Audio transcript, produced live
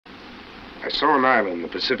saw an island in the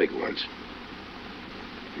Pacific once.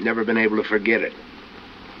 Never been able to forget it.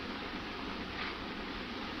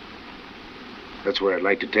 That's where I'd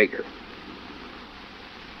like to take her.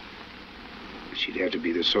 She'd have to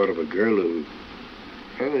be the sort of a girl who,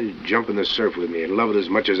 well, jump in the surf with me and love it as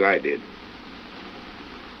much as I did.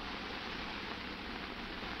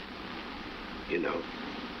 You know,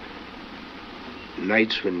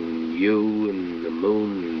 nights when you and the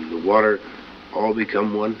moon and the water all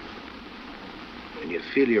become one, and you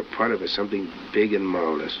feel you're part of something big and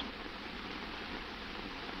marvelous.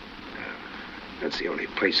 That's the only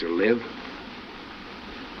place to live.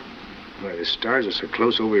 Why, the stars are so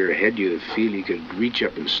close over your head you feel you could reach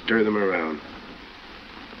up and stir them around.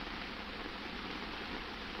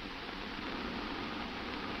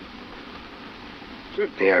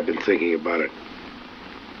 Certainly I've been thinking about it.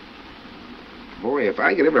 Boy, if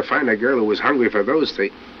I could ever find a girl who was hungry for those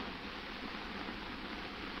things...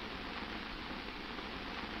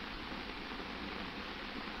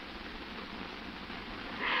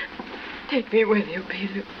 Take me with you,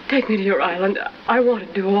 Peter. Take me to your island. I want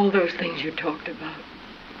to do all those things you talked about.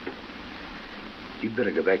 You'd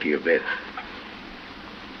better go back to your bed.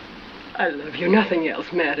 I love you. Nothing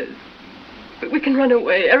else matters. But we can run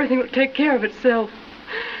away. Everything will take care of itself.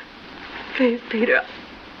 Please, Peter.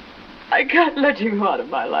 I can't let you go out of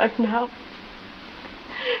my life now.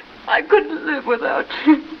 I couldn't live without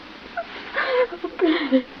you.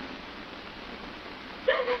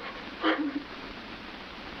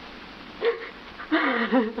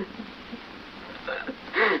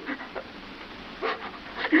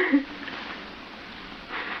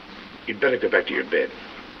 You'd better go back to your bed.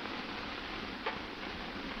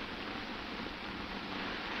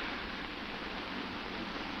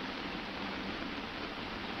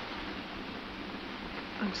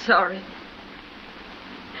 I'm sorry.